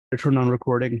turn on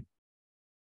recording.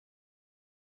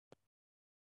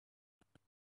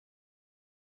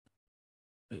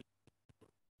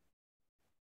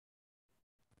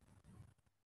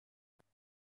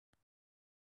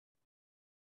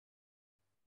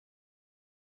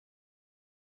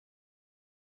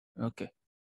 Okay.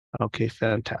 Okay,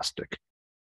 fantastic.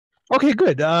 Okay,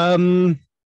 good.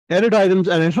 Edit items,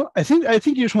 and I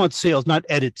think you just want sales, not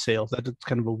edit sales. That's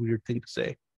kind of a weird thing to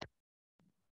say.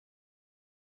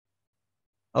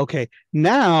 Okay,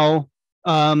 now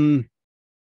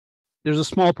there's a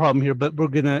small problem here, but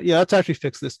let's actually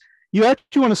fix this. You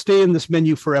actually want to stay in this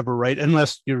menu forever, right?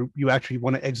 Unless you actually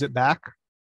want to exit back.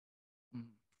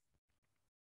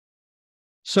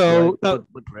 So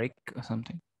would break or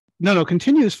something. No,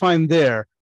 continue is fine there,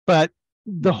 but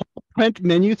the whole print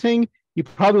menu thing, you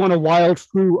probably want to while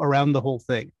true around the whole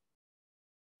thing.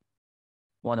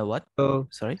 Want a what? So,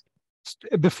 sorry?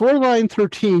 Before line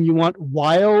 13, you want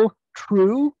while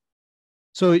true,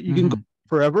 so you can go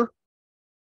forever.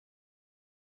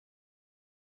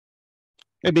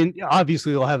 I mean,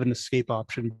 obviously they'll have an escape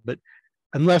option, but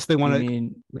unless they want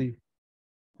to leave.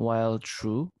 While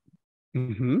true?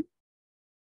 Mm-hmm.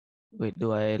 Wait,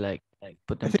 do I like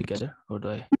put them together, or do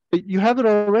I? You have it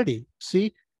already.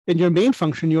 See, in your main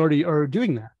function, you already are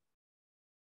doing that.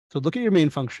 So look at your main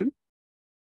function.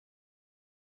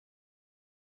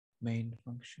 Main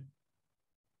function.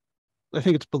 I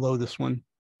think it's below this one.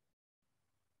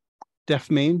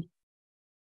 Def main.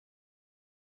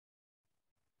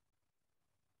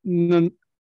 No,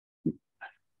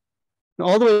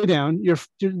 all the way down.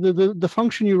 The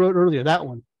function you wrote earlier, that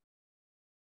one.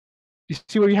 You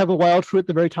see where you have a while true at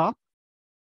the very top?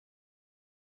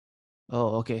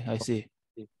 Oh, okay. I see.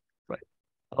 Right.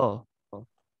 Oh.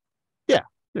 Yeah,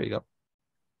 there you go.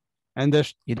 And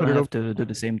this you don't have to do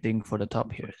the same thing for the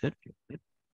top here, is it?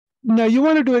 No, you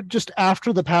want to do it just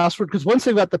after the password, because once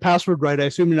they've got the password right, I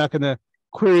assume you're not going to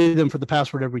query them for the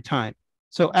password every time.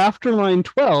 So after line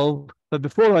 12, but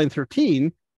before line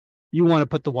 13, you want to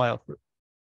put the while through.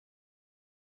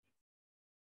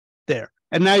 There.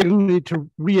 And now you need to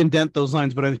re-indent those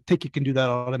lines, but I think it can do that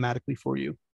automatically for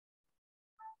you.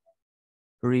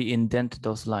 Re-indent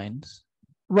those lines?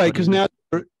 Right, because now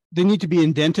they need to be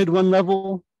indented one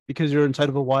level because you're inside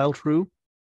of a while true.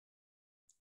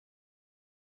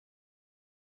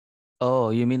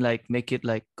 Oh, you mean like make it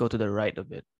like go to the right a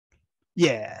bit?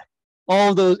 Yeah.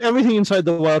 All those, everything inside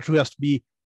the while true has to be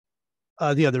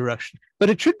the other direction. But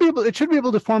it should be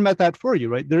able to format that for you,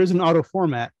 right? There is an auto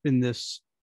format in this.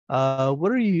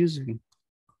 What are you using?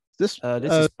 This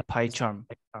is PyCharm.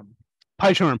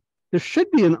 PyCharm. There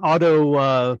should be an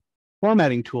auto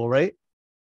formatting tool, right?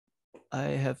 I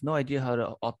have no idea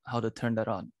how to turn that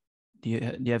on. Do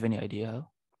you have any idea how?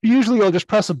 Usually you'll just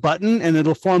press a button and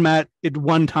it'll format it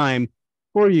one time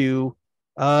for you.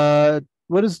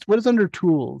 What is under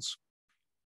tools?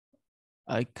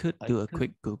 I could do a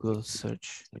quick Google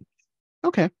search.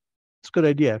 Okay, it's a good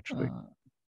idea actually.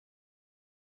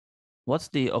 What's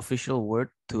the official word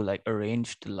to like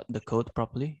arrange the code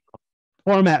properly?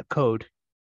 Format code.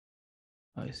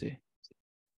 I see.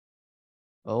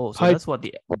 Oh, so that's what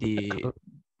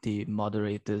the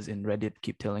moderators in Reddit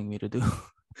keep telling me to do.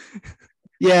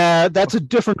 Yeah, that's a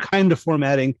different kind of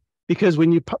formatting, because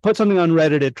when you put something on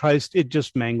Reddit, it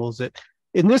just mangles it.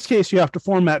 In this case, you have to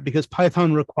format because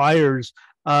Python requires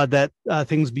that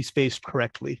things be spaced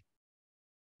correctly.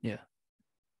 Yeah.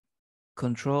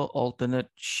 Control Alternate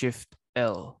Shift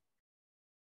L.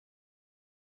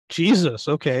 Jesus.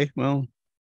 Okay. Well.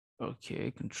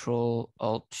 Okay. Control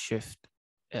Alt Shift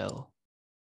L.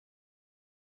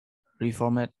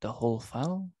 Reformat the whole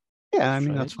file? Yeah, I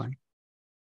mean, that's fine.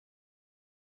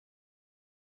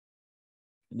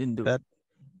 It didn't do that.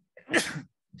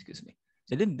 Excuse me.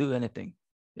 It didn't do anything.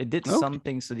 It did some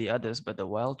things to the others, but the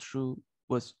while true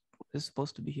is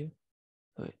supposed to be here.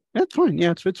 Wait. That's fine.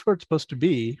 Yeah, it's where it's supposed to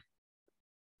be.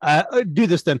 Do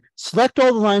this then. Select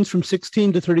all the lines from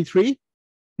 16 to 33.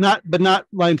 Not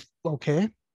line. Okay.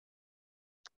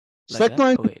 Select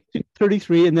line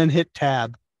 33 and then hit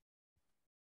tab.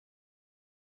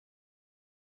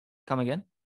 Come again?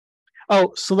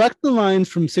 Oh, select the lines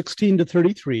from 16 to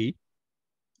 33.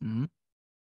 Mm-hmm.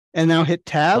 And now hit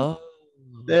tab. Oh,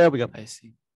 there we go. I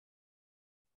see.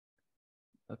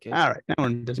 Okay. All right, now we're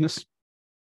in business.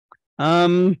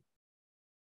 Do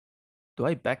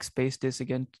I backspace this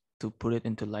again to put it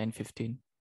into line 15?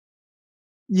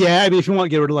 Yeah, I mean, if you want to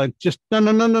get rid of line, just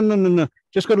no.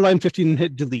 Just go to line 15 and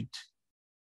hit delete.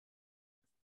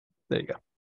 There you go.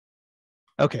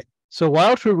 Okay, so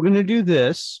while true, we're going to do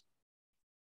this.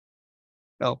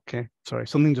 Okay, sorry,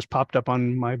 something just popped up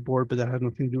on my board, but that had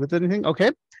nothing to do with anything.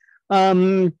 Okay.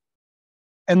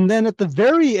 And then at the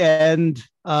very end,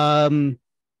 you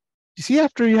see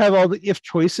after you have all the if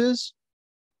choices?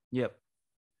 Yep.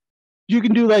 You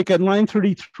can do like at line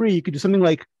 33, you could do something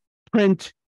like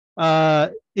print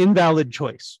invalid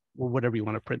choice or whatever you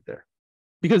want to print there.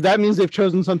 Because that means they've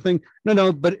chosen something.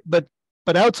 No, but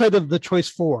outside of the choice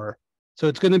 4. So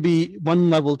it's going to be one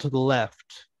level to the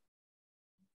left.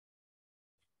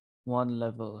 One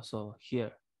level. So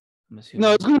here, I'm assuming.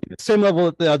 No, it's going to be the same level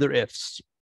at the other ifs.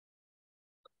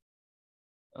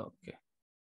 Okay.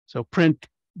 So print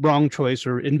wrong choice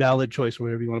or invalid choice, or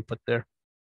whatever you want to put there.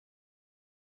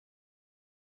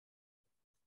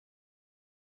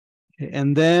 Okay,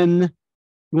 and then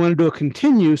you want to do a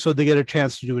continue so they get a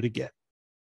chance to do it again.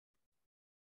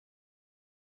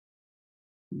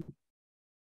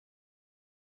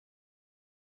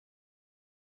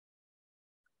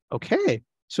 Okay,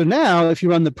 so now if you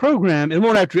run the program, it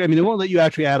won't actually, it won't let you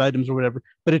actually add items or whatever,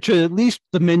 but it should, at least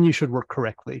the menu should work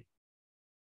correctly.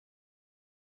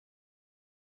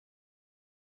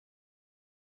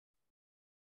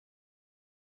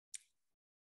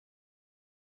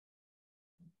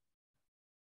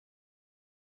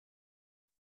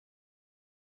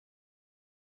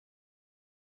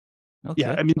 Okay.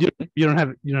 Yeah, you don't have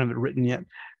it written yet.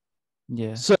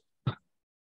 Yeah. So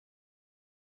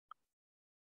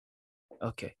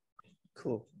okay.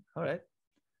 Cool. All right.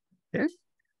 Okay.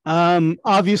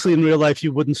 Obviously, in real life,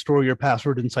 you wouldn't store your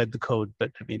password inside the code,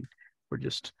 but we're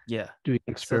just doing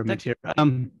an experiment here.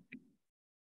 So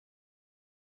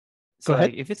go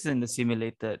ahead. If it's in the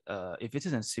simulated,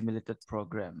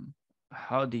 program,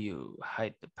 how do you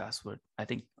hide the password? I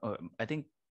think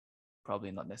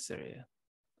probably not necessary.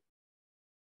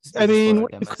 What you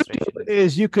could do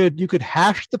is you could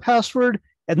hash the password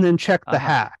and then check the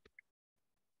hash.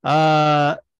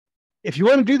 If you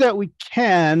want to do that, we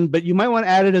can, but you might want to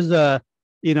add it as a,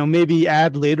 maybe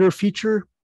add later feature,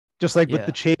 just like with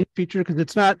the change feature, because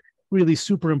it's not really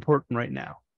super important right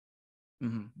now.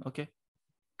 Okay.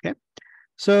 Okay.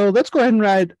 So let's go ahead and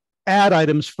write add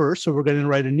items first. So we're going to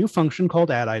write a new function called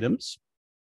add items.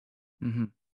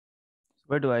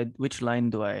 Which line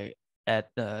do I add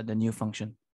the new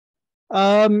function?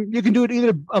 You can do it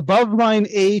either above line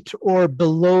 8 or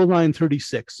below line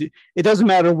 36. It doesn't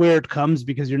matter where it comes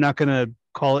because you're not going to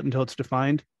call it until it's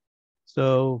defined.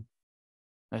 So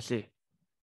I see.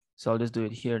 So I'll just do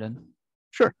it here then.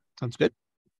 Sure. Sounds good.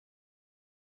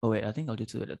 Oh, wait, I think I'll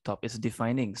just do it at the top. It's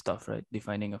defining stuff, right?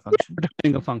 Defining a function. Yeah,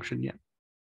 defining a function, yeah.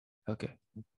 Okay.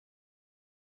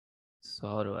 So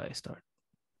how do I start?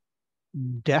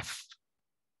 Def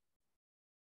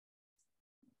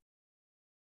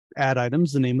add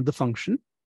items, the name of the function.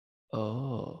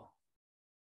 Oh.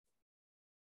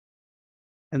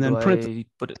 And then print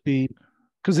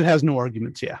because it has no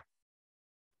arguments, yeah.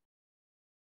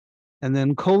 And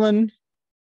then colon.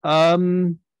 My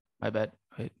bad.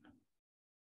 Wait.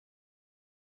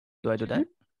 Do I do that?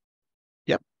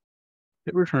 Yep.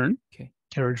 Hit return. Okay.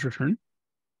 Carriage return.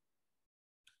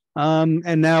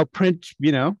 And now print,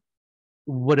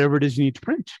 whatever it is you need to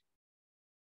print.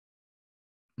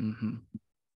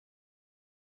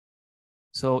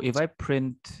 So if I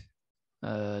print,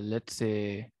 let's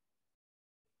say,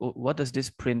 what does this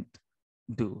print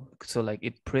do? So like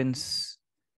it prints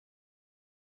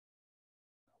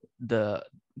the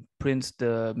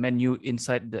menu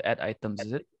inside the add items,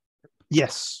 is it?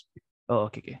 Yes. Oh,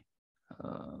 okay.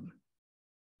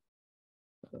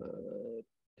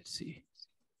 Let's see.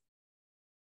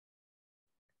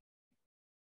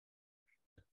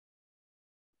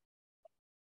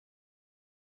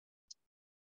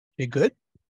 Okay, good.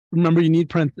 Remember, you need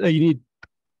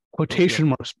quotation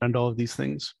marks around all of these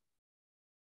things.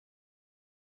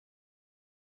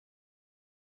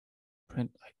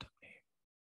 Print item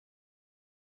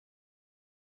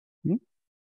name.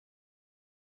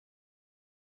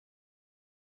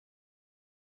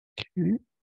 Okay.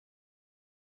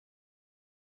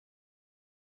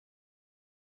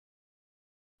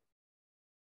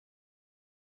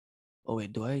 Oh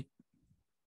wait,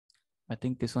 I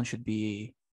think this one should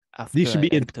be after These should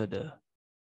be enter the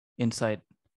inside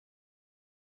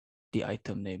the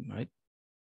item name, right?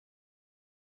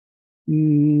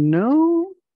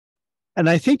 No. And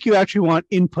I think you actually want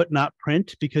input, not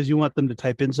print, because you want them to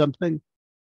type in something.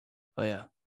 Oh yeah.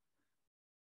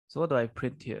 So what do I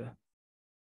print here?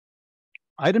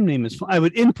 Item name is fine. I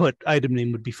would input item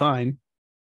name would be fine.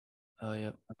 Oh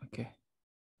yeah. Okay.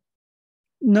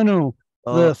 No.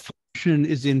 The function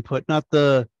is input, not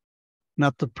the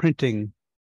printing.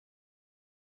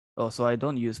 Oh, so I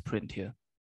don't use print here.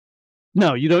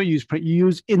 No, you don't use print. You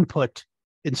use input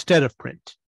instead of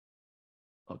print.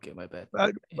 Okay, my bad.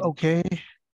 Okay.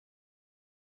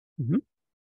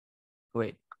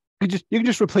 Wait. You can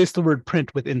just replace the word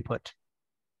print with input.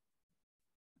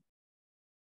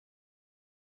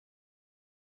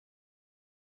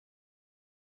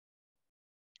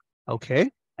 Okay.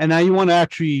 And now you want to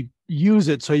actually use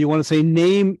it. So you want to say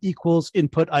name equals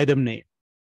input item name.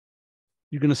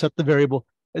 You're going to set the variable.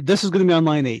 This is going to be on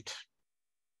line 8.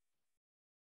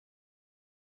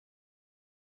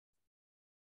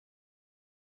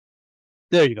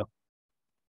 There you go.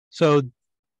 So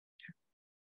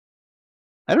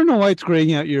I don't know why it's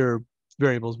graying out your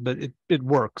variables, but it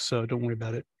works. So don't worry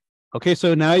about it. Okay.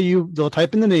 So now they'll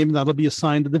type in the name and that'll be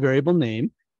assigned to the variable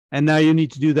name. And now you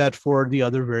need to do that for the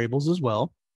other variables as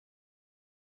well.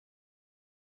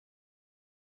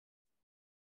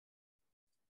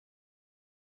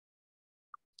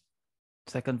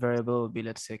 Second variable would be,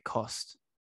 let's say, cost.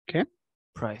 Okay.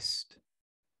 Priced.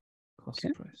 Cost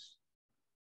okay. price.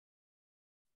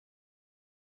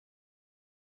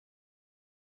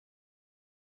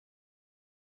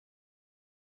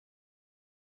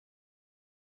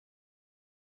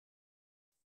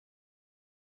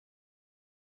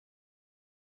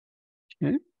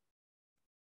 Okay.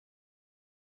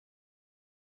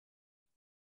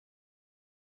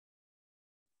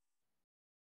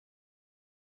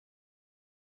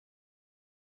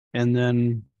 And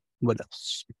then what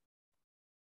else?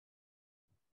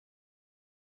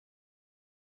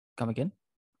 Come again?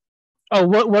 Oh,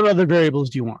 what other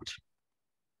variables do you want?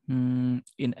 In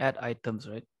add items,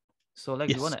 right? So like,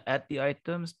 yes. You want to add the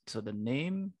items. So the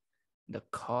name, the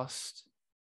cost.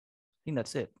 I think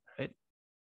that's it, right?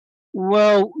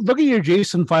 Well, look at your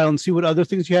JSON file and see what other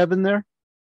things you have in there.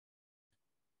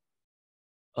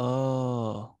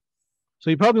 Oh. So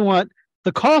you probably want,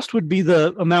 the cost would be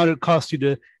the amount it costs you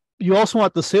to, you also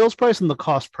want the sales price and the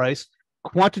cost price,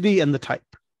 quantity and the type.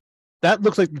 That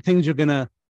looks like the things you're gonna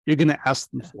ask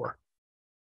them for.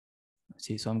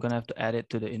 See, so I'm gonna have to add it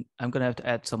to I'm gonna have to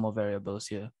add some more variables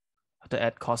here. I have to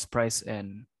add cost price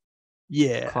and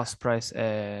cost price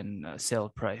and sale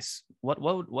price. What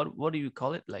do you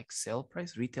call it? Like sale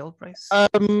price, retail price?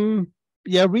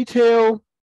 Yeah, retail.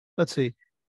 Let's see.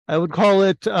 I would call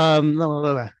it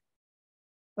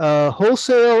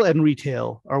wholesale and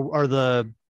retail are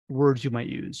the words you might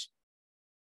use.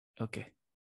 Okay.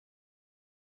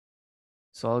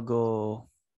 So I'll go,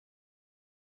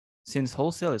 since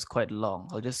wholesale is quite long,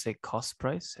 I'll just say cost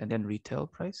price and then retail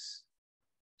price.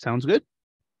 Sounds good.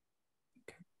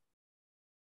 Okay.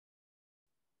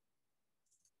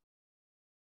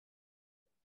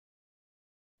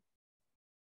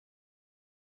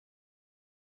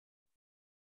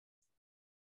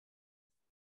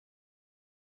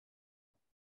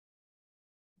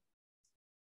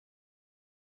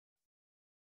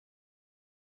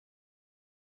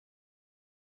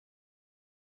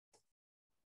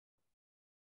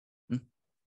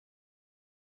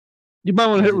 You might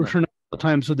want to hit return all the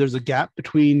time so there's a gap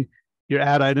between your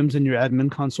add items and your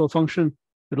admin console function. A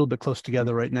little bit close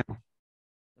together right now.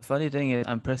 The funny thing is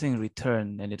I'm pressing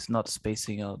return and it's not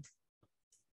spacing out.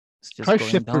 It's just Try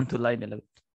going down to line 11.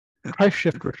 Try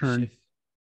shift return.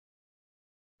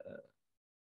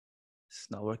 It's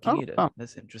not working either. Oh.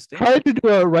 That's interesting. Try to do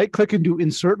a right click and do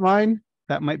insert line.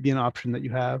 That might be an option that you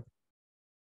have.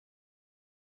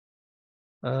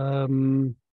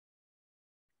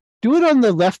 Do it on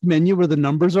the left menu where the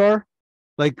numbers are.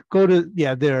 Like go to,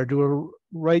 there, do a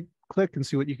right click and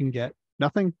see what you can get.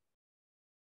 Nothing?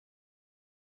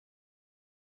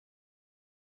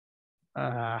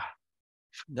 That's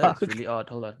really odd.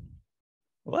 Hold on.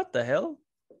 What the hell?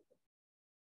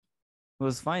 It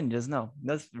was fine just now.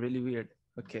 That's really weird.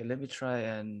 Okay, let me try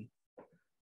and.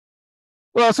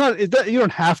 Well, it's not. You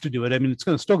don't have to do it. I mean, it's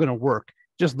still going to work.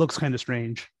 It just looks kind of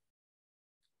strange.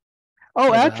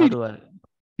 Oh, yeah, actually,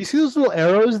 you see those little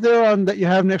arrows there on that you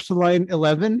have next to line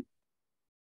 11?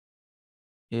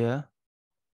 Yeah.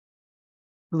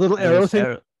 The little arrow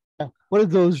thing. What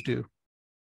did those do?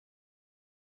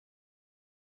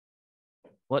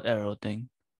 What arrow thing?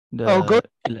 Go.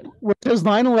 Where it says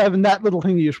line 11. That little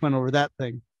thing you just went over. That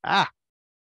thing. That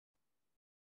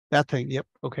thing. Yep.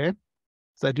 Okay.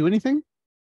 Does that do anything?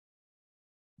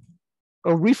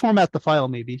 Or reformat the file,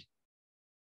 maybe.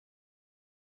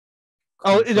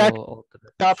 It actually,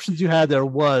 the options you had there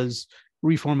was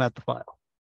reformat the file.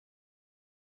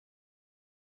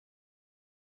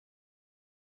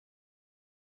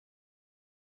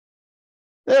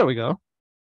 There we go.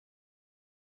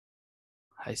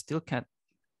 I still can't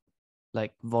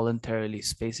like voluntarily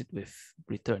space it with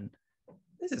return.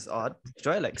 This is odd.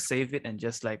 Should I like save it and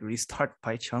just like restart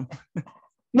PyCharm?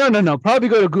 No. Probably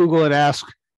go to Google and ask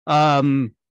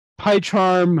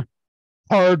PyCharm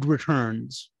hard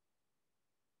returns.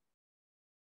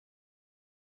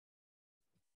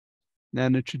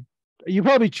 And it should, you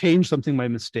probably changed something by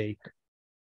mistake.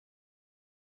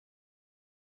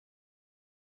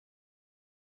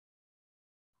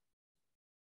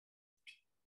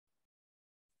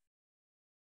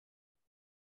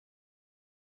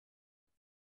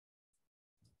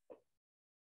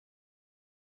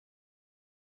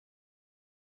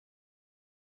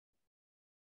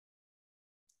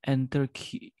 Enter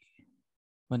key.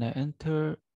 When I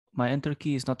enter, my enter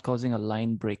key is not causing a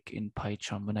line break in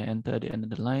PyCharm. When I enter at the end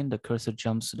of the line, the cursor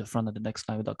jumps to the front of the next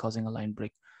line without causing a line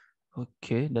break.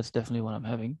 Okay, that's definitely what I'm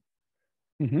having.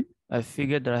 Mm-hmm. I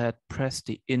figured that I had pressed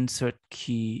the insert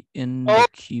key in the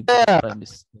keyboard by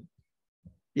mistake.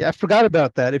 Yeah, I forgot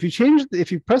about that. If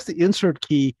you press the insert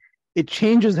key, it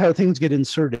changes how things get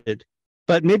inserted.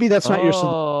 But maybe that's not your solution.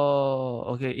 Oh,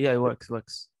 okay. Yeah, it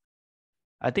works.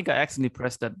 I think I accidentally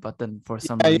pressed that button for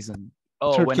some reason.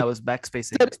 Oh, when I was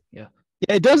backspacing it. Yeah.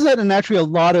 Yeah, it does that in actually a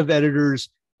lot of editors.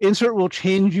 Insert will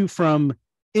change you from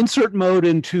insert mode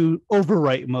into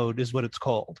overwrite mode is what it's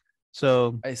called.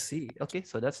 So I see. Okay,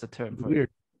 so that's the term for weird.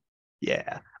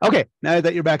 Yeah. Okay, now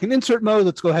that you're back in insert mode,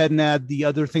 let's go ahead and add the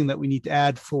other thing that we need to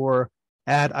add for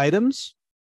add items.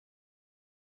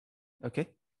 Okay.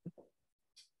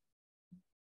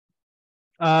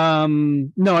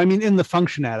 No, I mean in the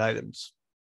function add items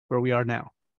where we are now.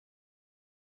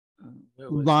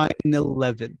 Line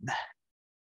 11.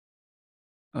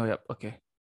 Oh, yep. Okay.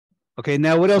 Okay,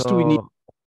 now what else do we need?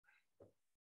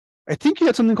 I think you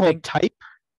had something called type.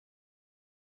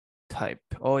 Type.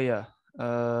 Oh, yeah.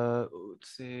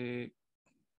 Let's see.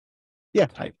 Yeah,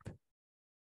 type.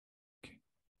 Okay.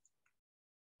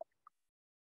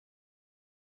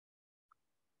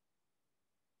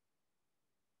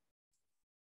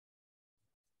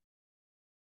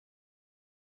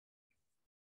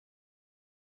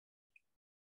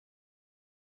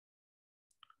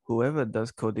 Whoever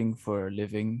does coding for a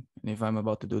living, and if I'm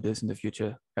about to do this in the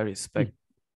future, I respect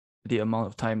the amount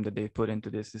of time that they put into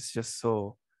this. It's just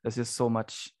so there's just so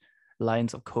much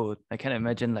lines of code. I can't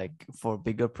imagine, like, for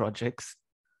bigger projects,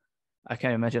 I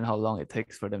can't imagine how long it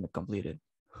takes for them to complete it.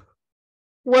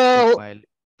 Well, I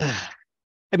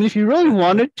mean, if you really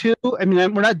wanted to, I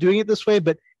mean, we're not doing it this way,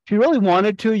 but if you really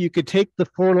wanted to, you could take the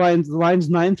lines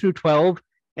 9 through 12,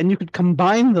 and you could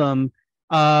combine them.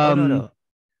 No.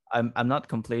 I'm not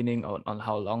complaining on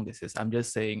how long this is. I'm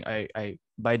just saying I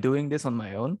by doing this on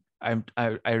my own, I'm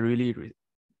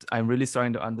really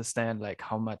starting to understand, like,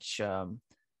 how much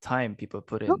time people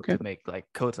put in to make, like,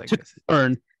 codes like this.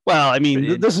 Learn. Well, I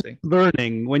mean, this is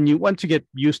learning. Once you get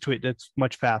used to it, it's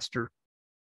much faster.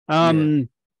 So I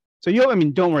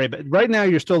mean, don't worry. But right now,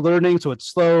 you're still learning, so it's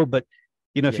slow. But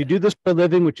if you do this for a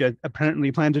living, which I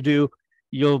apparently plan to do,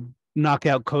 you'll knock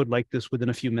out code like this within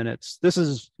a few minutes. This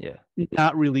is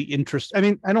not really interesting. I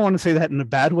mean, I don't want to say that in a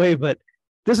bad way, but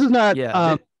this is not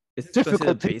it's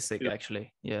difficult. Basic,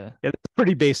 actually. Yeah, it's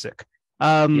pretty basic.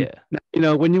 When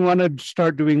you want to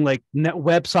start doing like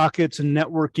WebSockets and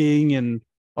networking and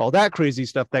all that crazy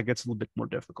stuff, that gets a little bit more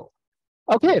difficult.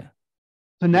 Okay.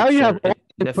 So now you have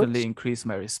definitely increased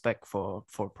my respect for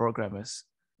programmers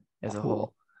as a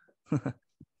whole.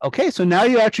 Okay, so now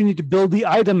you actually need to build the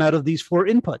item out of these 4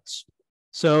 inputs.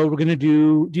 So we're going to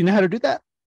do you know how to do that?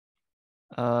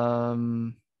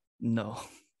 No.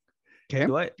 Okay.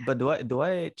 Do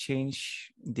I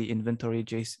change the inventory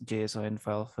JSON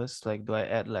file first? Like, do I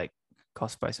add, like,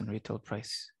 cost price and retail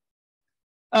price?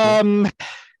 Or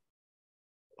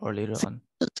later on?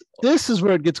 This is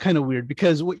where it gets kind of weird,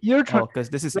 because what you're trying because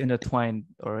this is intertwined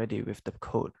already with the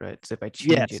code, right? So if I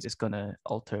change it, it's gonna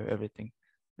alter everything.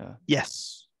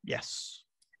 Yes.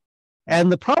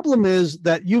 And the problem is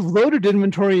that you've loaded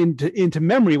inventory into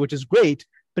memory, which is great,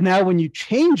 but now when you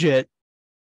change it,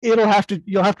 you'll have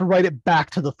to write it back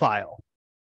to the file.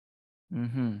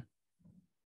 And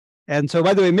so,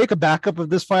 by the way, make a backup of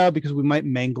this file because we might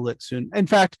mangle it soon. In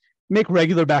fact, make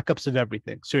regular backups of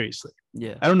everything. Seriously.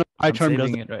 Yeah. I don't know if PyCharm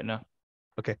does it right now.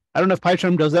 Okay. I don't know if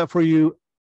PyCharm does that for you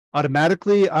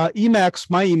automatically. Emacs,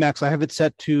 my Emacs, I have it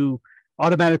set to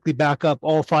automatically back up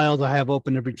all files I have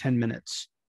open every 10 minutes.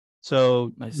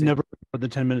 So never more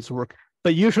than 10 minutes of work.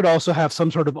 But you should also have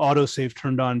some sort of autosave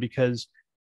turned on, because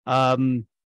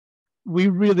we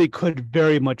really could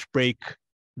very much break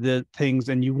the things,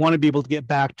 and you want to be able to get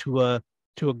back to a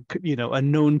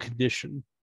known condition.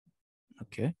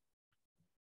 Okay.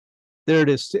 There it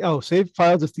is. Oh, save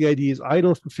files if the ID is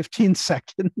idle for 15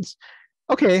 seconds.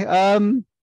 Okay.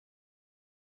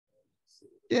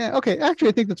 Yeah. Okay. Actually,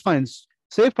 I think that's fine.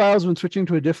 Save files when switching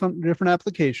to a different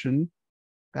application.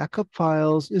 Backup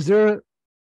files. Is there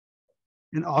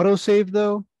an autosave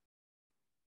though?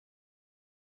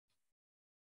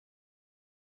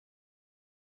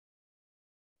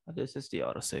 This is the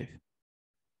autosave.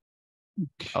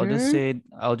 Okay.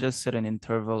 I'll just set an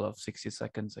interval of 60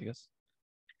 seconds, I guess.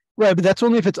 Right, but that's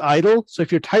only if it's idle. So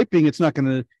if you're typing, it's not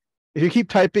gonna. If you keep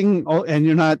typing and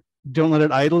you're not, don't let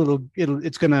it idle.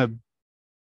 It's gonna.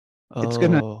 It's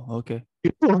gonna. Oh, okay.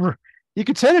 You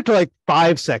could set it to like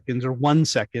 5 seconds or 1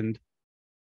 second.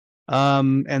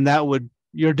 And that would,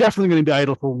 you're definitely going to be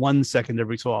idle for 1 second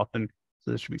every so often.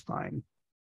 So this should be fine.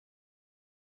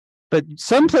 But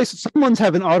some places, some ones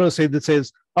have an autosave that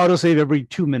says autosave every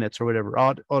 2 minutes or whatever,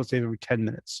 autosave every 10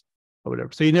 minutes or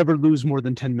whatever. So you never lose more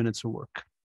than 10 minutes of work.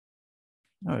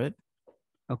 All right.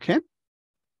 Okay.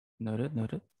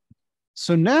 Noted.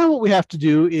 So now what we have to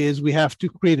do is we have to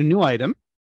create a new item.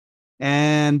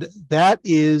 And that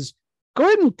is, go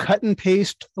ahead and cut and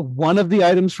paste one of the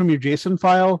items from your JSON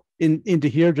file into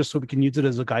here, just so we can use it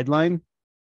as a guideline.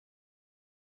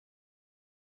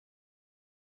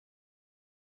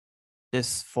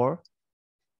 This 4?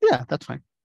 Yeah, that's fine.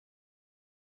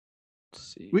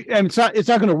 Let's see. And it's not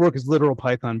going to work as literal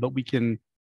Python, but we can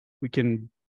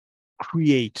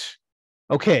create.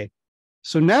 Okay.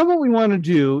 So now what we want to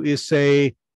do is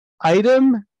say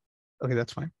item. Okay,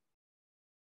 that's fine.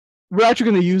 We're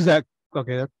actually going to use that.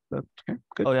 Okay, that's okay.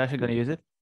 Good. Oh, you're actually going to use it?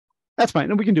 That's fine.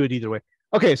 And we can do it either way.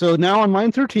 Okay, so now on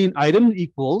line 13, item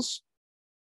equals.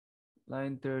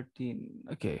 Line 13.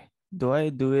 Okay. Do I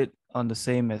do it on the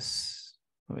same as,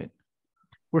 wait.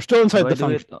 We're still inside the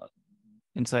function.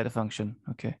 Inside the function.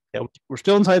 Okay. Yeah, we're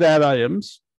still inside add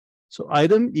items. So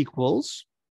item equals.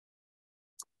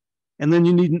 And then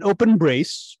you need an open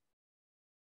brace.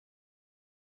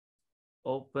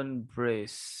 Open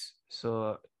brace.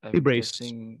 So I'm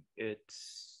guessing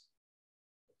it's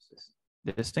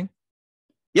this thing?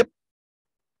 Yep.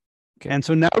 Okay. And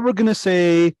so now we're going to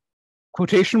say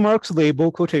quotation marks,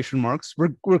 label, quotation marks.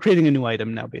 We're creating a new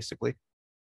item now, basically.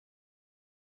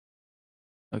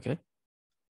 Okay.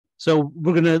 So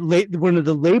we're going to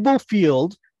the label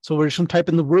field. So we're just going to type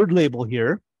in the word label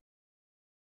here.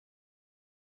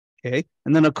 Okay.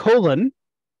 And then a colon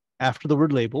after the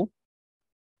word label.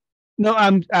 No,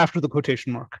 I'm after the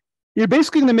quotation mark. You're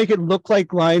basically going to make it look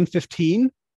like line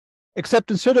 15, except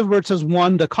instead of where it says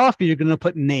Wanda Coffee, you're going to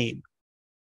put name.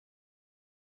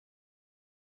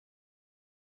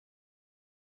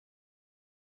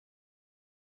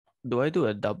 Do I do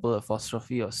a double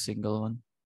apostrophe or single one?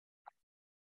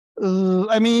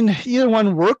 I mean, either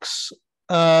one works.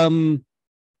 It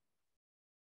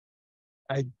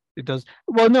does.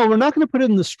 Well, no, we're not going to put it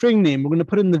in the string name. We're going to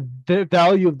put in the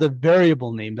value of the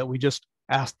variable name that we just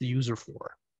asked the user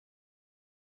for.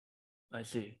 I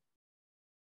see.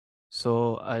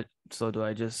 So do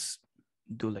I just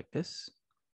do like this?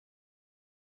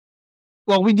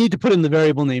 Well, we need to put in the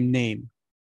variable name,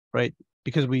 right?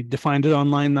 Because we defined it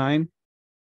on line 9.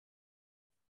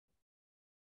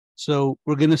 So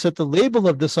we're going to set the label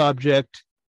of this object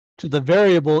to the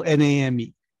variable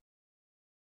name.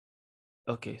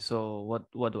 Okay, so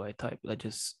what do I type? I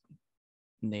just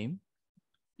name?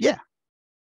 Yeah.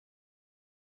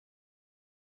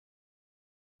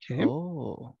 Okay.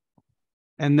 Oh.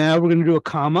 And now we're going to do a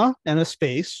comma and a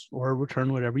space, or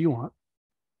return whatever you want.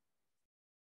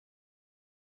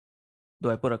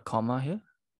 Do I put a comma here?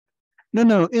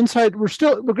 No. Inside, we're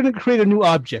going to create a new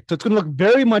object. So it's going to look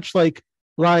very much like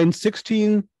line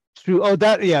 16 through,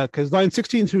 because line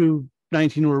 16 through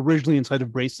 19 were originally inside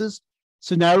of braces.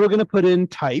 So now we're going to put in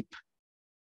type.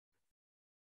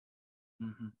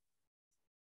 Mm-hmm.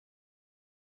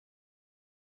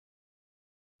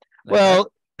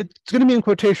 Well, it's going to be in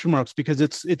quotation marks because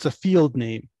it's a field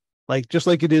name, just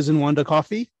like it is in Wanda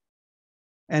Coffee.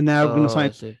 And now we're going to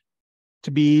assign it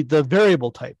to be the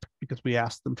variable type because we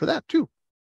asked them for that too.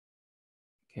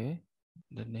 Okay,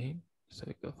 the name. So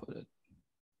I go for that.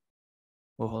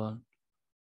 Oh, hold on.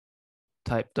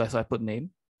 Type. So I put name.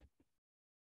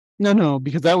 No,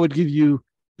 because that would give you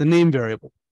the name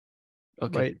variable.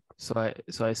 Okay. Right. So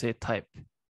I say type.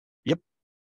 Yep.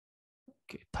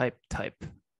 Okay. Type. Type.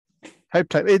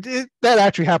 That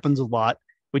actually happens a lot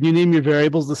when you name your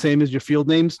variables the same as your field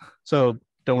names. So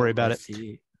don't worry about it. I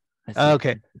see.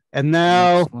 Okay. And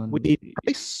now we need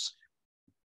price.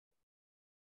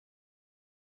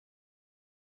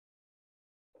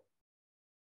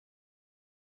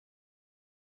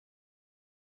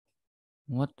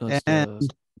 What was the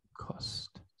cost?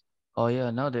 Oh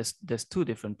yeah, now there's 2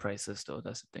 different prices though.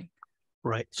 That's the thing.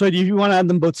 Right. So if you want to add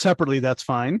them both separately, that's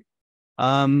fine.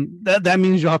 That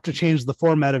means you'll have to change the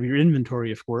format of your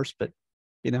inventory, of course, but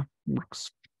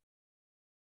works.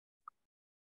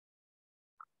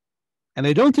 And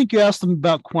I don't think you asked them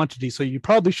about quantity, so you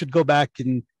probably should go back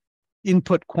and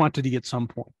input quantity at some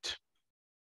point.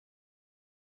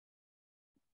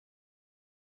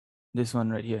 This one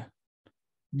right here.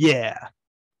 Yeah.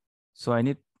 So I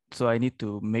need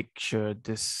to make sure I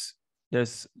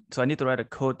need to write a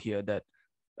code here that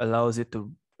allows it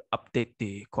to update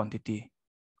the quantity.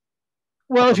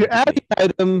 Well, if you're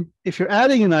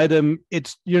adding an item,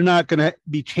 you're not going to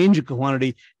be changing the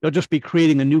quantity. You'll just be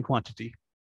creating a new quantity.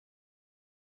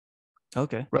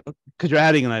 Okay. Right? Because you're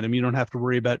adding an item, you don't have to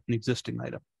worry about an existing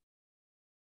item.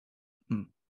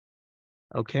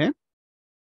 Okay.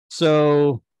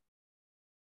 So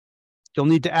you'll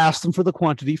need to ask them for the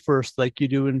quantity first, like you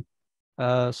do in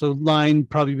so line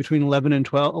probably between 11 and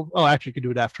 12. Oh, actually, you could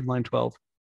do it after line 12.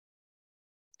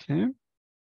 Okay.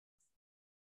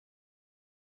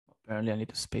 Apparently, I need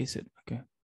to space it. Okay.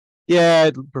 Yeah,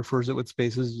 it prefers it with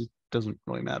spaces. It doesn't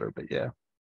really matter, but yeah.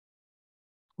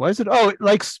 Why is it? Oh, it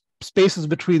likes spaces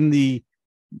between the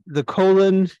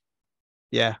colon.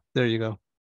 Yeah, there you go.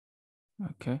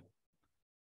 Okay.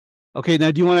 Okay,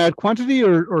 now do you want to add quantity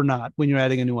or not when you're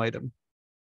adding a new item?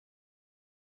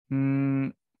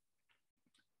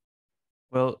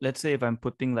 Well, let's say if I'm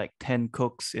putting like 10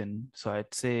 cooks in, so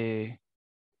I'd say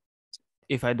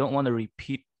if I don't want to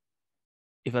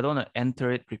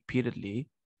enter it repeatedly,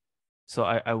 so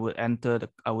I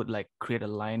would like create a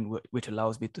line which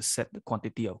allows me to set the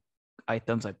quantity of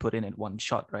items I put in at one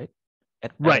shot, right?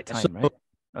 At a time, right?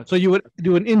 Okay. So you would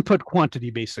do an input quantity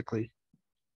basically.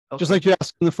 Okay. Just like you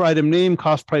ask for item name,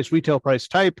 cost price, retail price,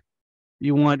 type.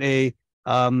 You want a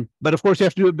but of course you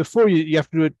have to do it before you have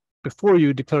to do it before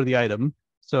you declare the item.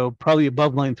 So probably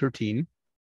above line 13.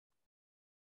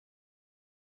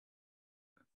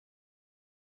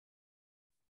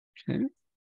 Okay.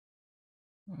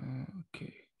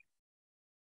 Okay.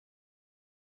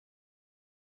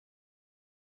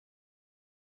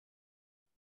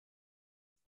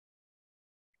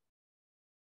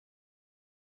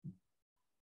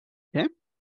 Okay.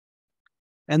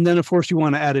 And then of course you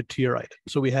want to add it to your item.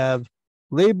 So we have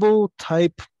label,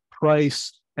 type,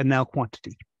 price, and now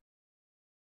quantity.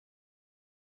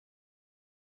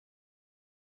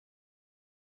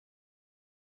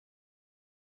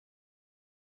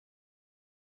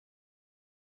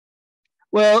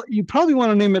 Well, you probably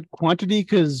want to name it quantity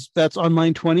because that's on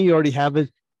line 20. You already have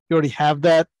it. You already have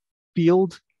that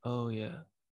field. Oh, yeah.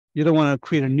 You don't want to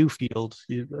create a new field.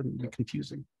 It'd be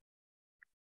confusing.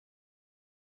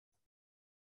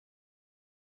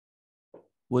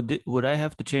 Would I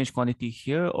have to change quantity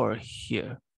here or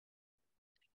here?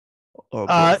 Or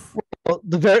both? Well,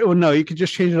 no, you could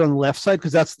just change it on the left side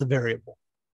because that's the variable.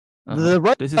 The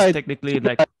right this is side, technically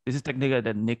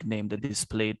the nickname, the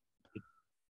displayed.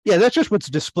 Yeah, that's just what's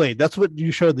displayed. That's what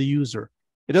you show the user.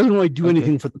 It doesn't really do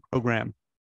anything for the program.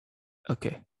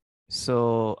 Okay.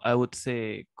 So I would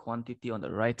say quantity on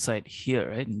the right side here,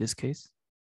 right? In this case?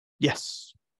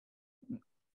 Yes.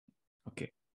 Okay.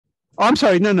 Oh, I'm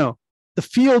sorry. No. The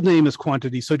field name is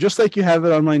quantity. So just like you have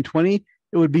it on line 20,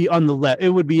 it would be on the left. It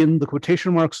would be in the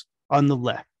quotation marks on the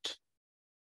left.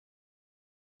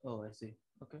 Oh, I see.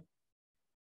 Okay.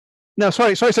 No,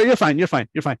 sorry. You're fine.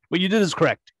 What you did is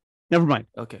correct. Never mind.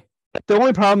 Okay. The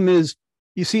only problem is,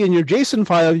 you see in your JSON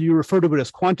file, you refer to it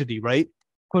as quantity, right?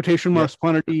 Quotation marks,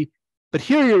 quantity. But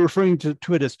here you're referring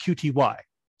to it as QTY.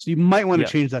 So you might want to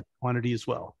change that quantity as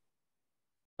well.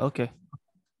 Okay.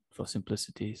 For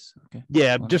simplicities. Okay.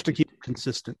 Yeah, just to keep it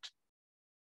consistent.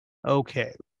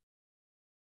 Okay.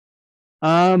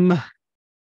 Now,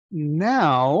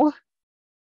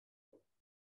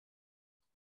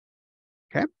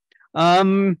 okay.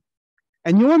 And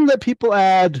you want to let people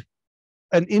add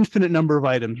an infinite number of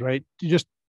items, right? You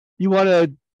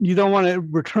don't want to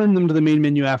return them to the main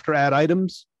menu after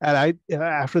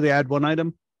after they add one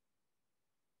item.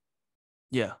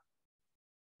 Yeah.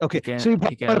 Okay. So you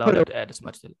can allow them to add as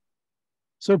much.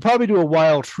 So probably do a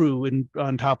while true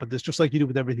on top of this, just like you do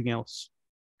with everything else.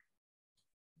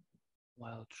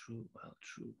 While true.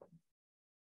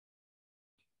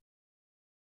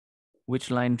 Which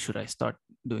line should I start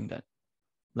doing that?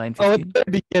 Line 15? Oh,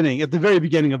 at the very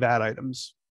beginning of add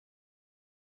items.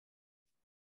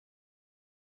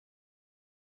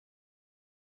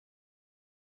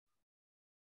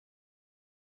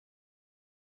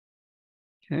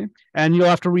 Okay. And you'll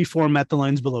have to reformat the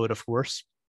lines below it, of course,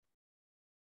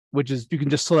 which is you can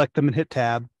just select them and hit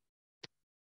tab.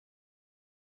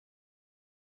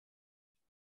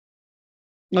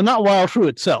 No, not while true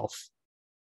itself,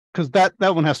 because that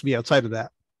one has to be outside of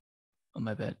that. Oh,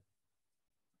 my bad.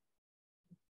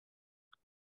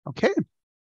 Okay.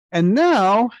 And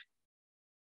now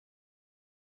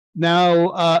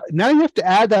you have to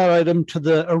add that item to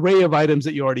the array of items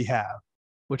that you already have,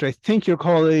 which I think you're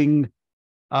calling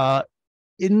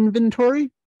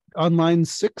inventory on line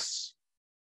 6.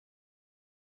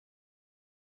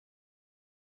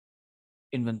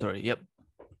 Inventory. Yep.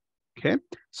 Okay.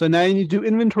 So now you need to do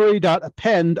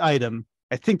inventory.append item.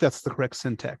 I think that's the correct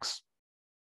syntax.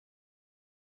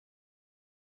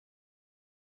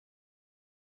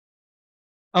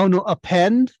 Oh no,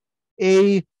 append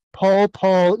a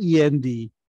Paul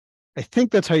END. I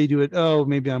think that's how you do it. Oh,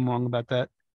 maybe I'm wrong about that.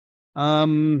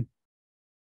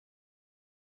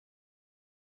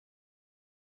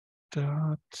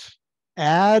 Dot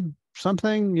add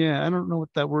something. Yeah, I don't know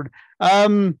what that word.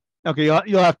 Okay,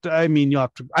 you'll have to. I mean, you'll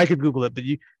have to. I could Google it, but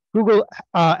you Google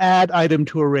add item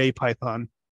to array Python,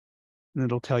 and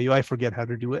it'll tell you. I forget how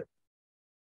to do it.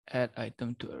 Add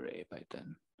item to array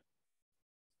Python.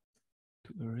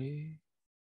 To array.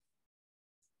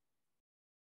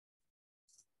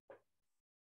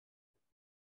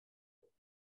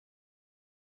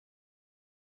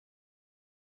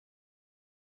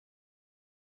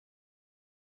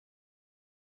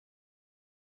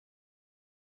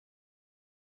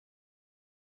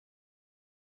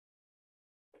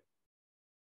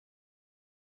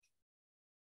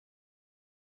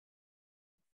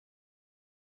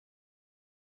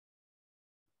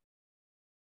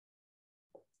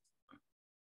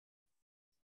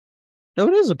 No,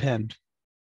 it is append.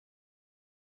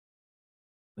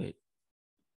 Wait.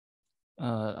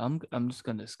 I'm just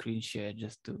gonna screen share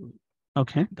just to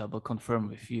double confirm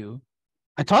with you.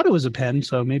 I thought it was append,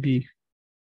 so maybe.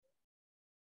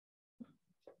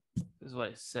 This is what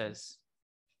it says.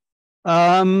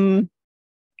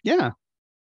 Yeah.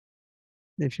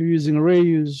 If you're using array,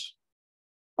 use.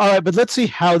 All right, but let's see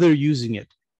how they're using it.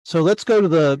 So let's go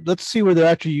to let's see where they're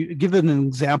actually give an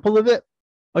example of it.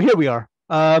 Oh, here we are.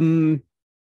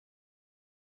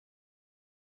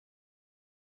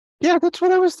 Yeah, that's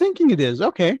what I was thinking it is.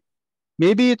 Okay.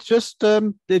 Maybe it's just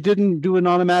they didn't do an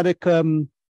automatic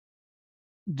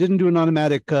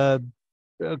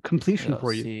completion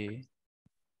for you. See.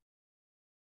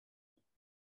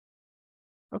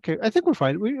 Okay, I think we're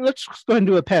fine. Let's go ahead and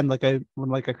do append like I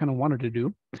kind of wanted to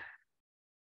do.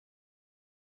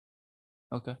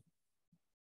 Okay.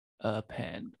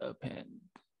 Append.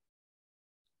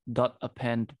 Dot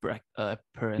append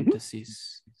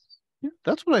parentheses. Yeah,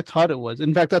 that's what I thought it was.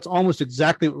 In fact, that's almost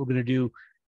exactly what we're going to do.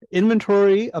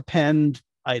 Inventory append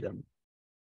item.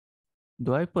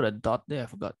 Do I put a dot there? I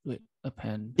forgot. Wait,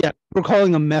 append. Yeah, we're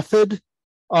calling a method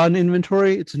on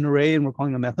inventory. It's an array, and we're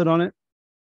calling a method on it.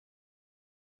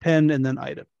 Append and then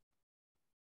item.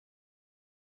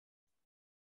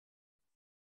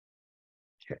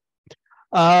 Okay.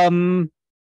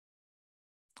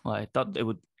 Well, I thought it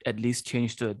would at least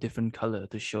change to a different color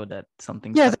to show that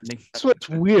something's happening. That's what's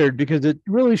weird because it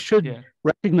really should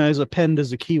recognize append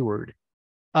as a keyword.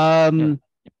 I'm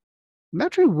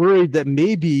actually worried that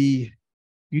maybe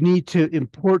you need to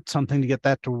import something to get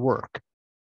that to work,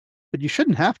 but you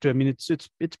shouldn't have to. I mean,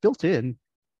 it's built in.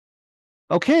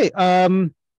 Okay.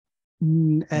 And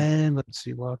let's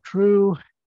see. While true.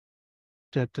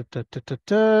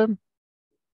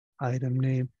 Item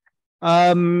name.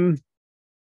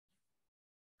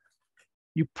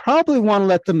 You probably want to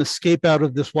let them escape out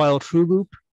of this while true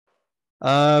loop.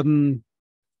 Okay.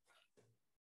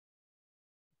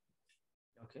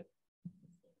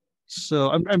 So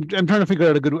I'm trying to figure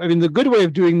out a good. I mean, the good way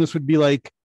of doing this would be like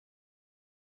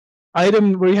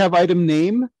item where you have item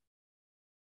name.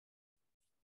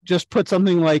 Just put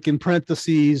something like in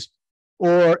parentheses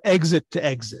or exit to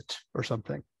exit or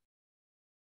something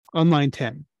on line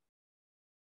 10.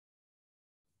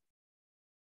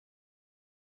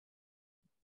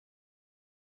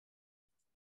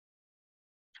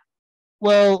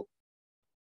 Well,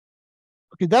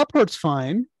 okay, that part's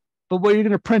fine, but what you're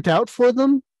going to print out for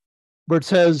them, where it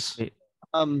says,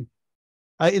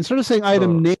 instead of saying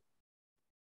item name,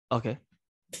 okay,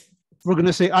 we're going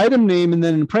to say item name and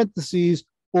then in parentheses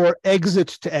or exit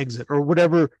to exit or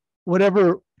whatever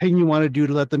thing you want to do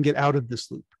to let them get out of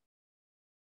this loop.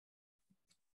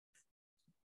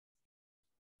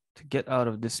 To get out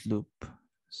of this loop,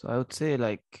 so I would say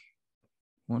like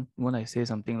when I say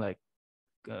something like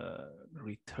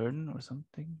return or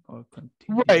something or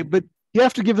continue. Right, but you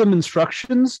have to give them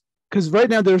instructions because right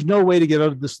now there's no way to get out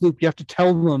of this loop. You have to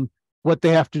tell them what they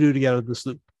have to do to get out of this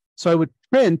loop. So I would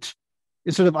print,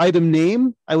 instead of item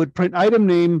name, I would print item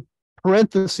name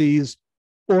parentheses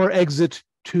or exit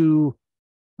to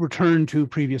return to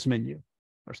previous menu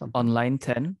or something. On line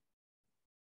 10?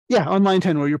 Yeah, on line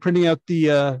 10 where you're printing out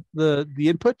the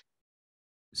input.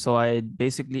 So I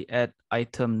basically add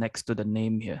item next to the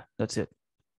name here. That's it.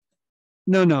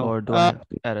 No. Or do I have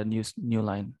to add a new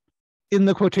line? In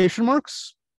the quotation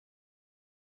marks,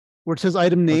 where it says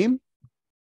item name.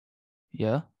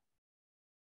 Yeah.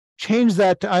 Change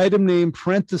that to item name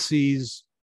parentheses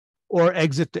or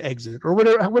exit to exit, or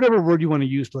whatever word you want to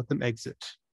use to let them exit.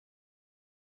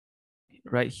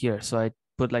 Right here. So I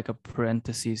put like a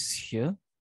parenthesis here.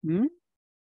 Hmm?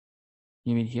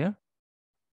 You mean here?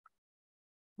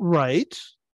 Right.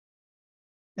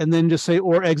 And then just say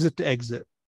or exit to exit.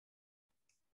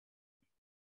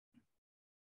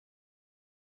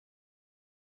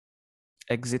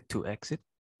 Exit to exit?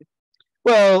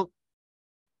 Well,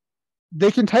 they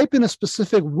can type in a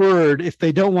specific word if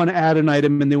they don't want to add an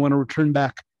item and they want to return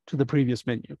back to the previous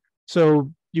menu.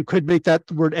 So you could make that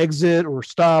the word exit or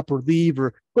stop or leave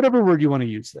or whatever word you want to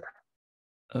use there.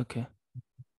 Okay.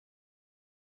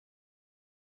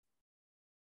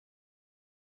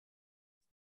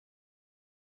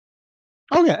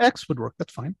 Oh yeah, X would work.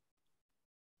 That's fine.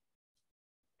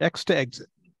 X to exit.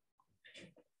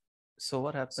 So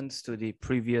what happens to the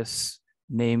previous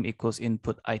name equals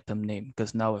input item name?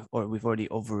 Because now we've already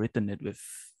overwritten it with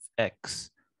X.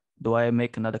 Do I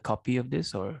make another copy of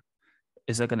this, or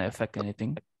is that going to affect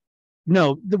anything?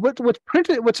 No, what's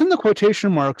printed, what's in the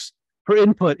quotation marks for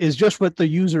input is just what the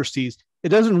user sees. It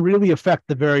doesn't really affect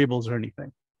the variables or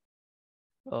anything.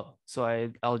 Oh, so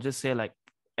I'll just say like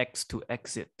X to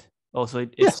exit. Oh, so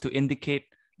it's yes. to indicate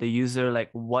the user like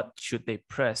what should they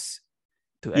press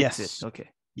to exit. Yes. Okay.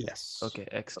 Yes. Okay,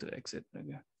 X to exit.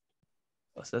 Okay.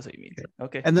 Oh, so that's what you mean.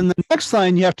 Okay. And then the next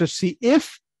line, you have to see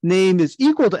if name is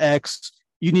equal to X,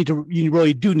 you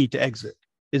really do need to exit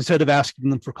instead of asking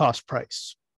them for cost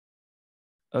price.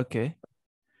 Okay.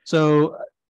 So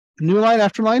new line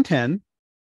after line 10.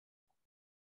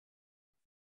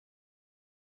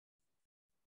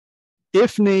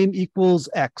 If name equals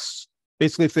X,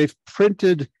 basically if they've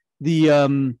printed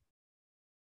the,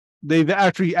 they've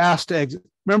actually asked to exit.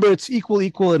 Remember, it's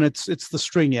equal, and it's the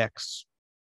string X.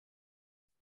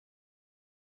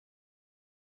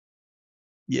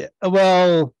 Yeah,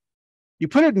 well, you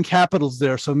put it in capitals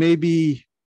there, so maybe.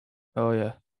 Oh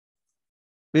yeah.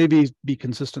 Maybe be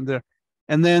consistent there,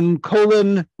 and then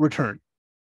colon return.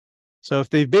 So if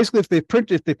they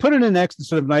put it in X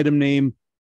instead of an item name,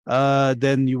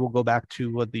 then you will go back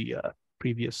to the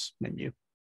previous menu.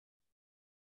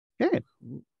 Okay.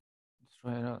 Let's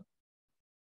try it out.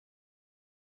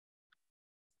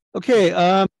 Okay.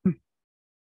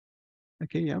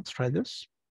 Okay. Yeah. Let's try this.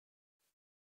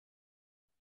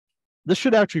 This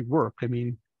should actually work. I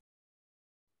mean.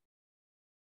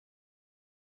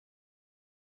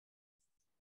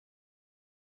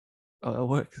 Oh, it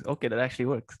works. Okay, that actually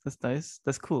works. That's nice.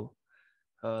 That's cool.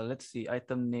 Let's see.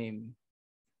 Item name.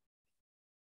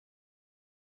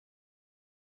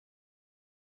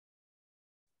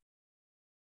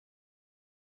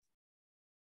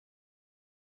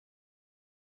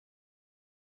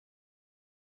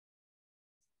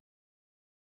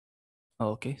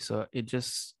 Oh, okay, so it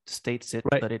just states it,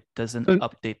 right. but it doesn't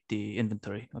update the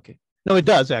inventory. Okay. No, it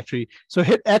does actually. So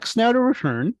hit X now to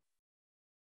return.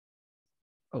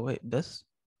 Oh wait, this?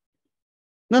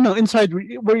 No, inside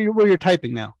where you're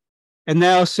typing now, and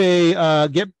now say how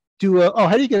do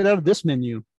you get out of this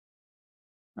menu?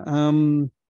 Oh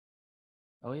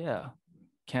yeah,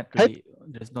 can't really.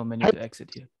 There's no menu to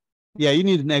exit here. Yeah, you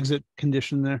need an exit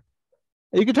condition there.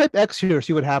 You can type X here,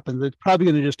 see what happens. It's probably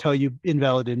going to just tell you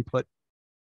invalid input.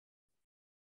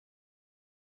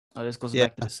 Oh, this goes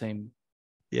back to the same.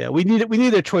 Yeah, we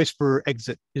need a choice for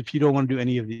exit if you don't want to do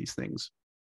any of these things.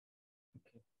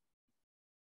 Okay.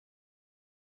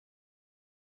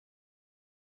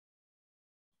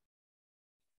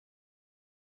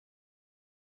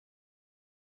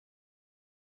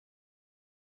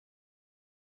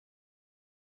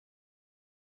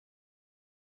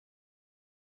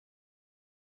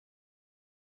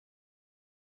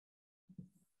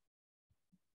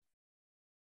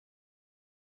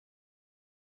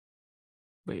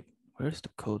 Wait, where's the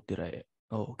code? Did I?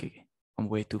 Oh, okay. I'm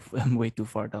way too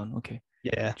far down. Okay.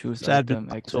 Yeah. Choose item,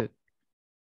 exit.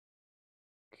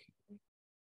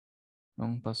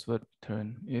 Wrong password,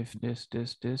 turn. If this.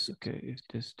 Okay.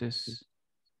 If this.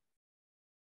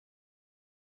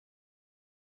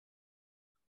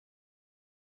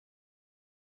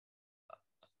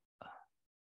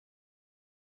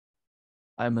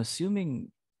 I'm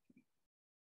assuming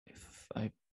if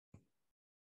I.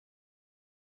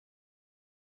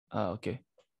 Okay.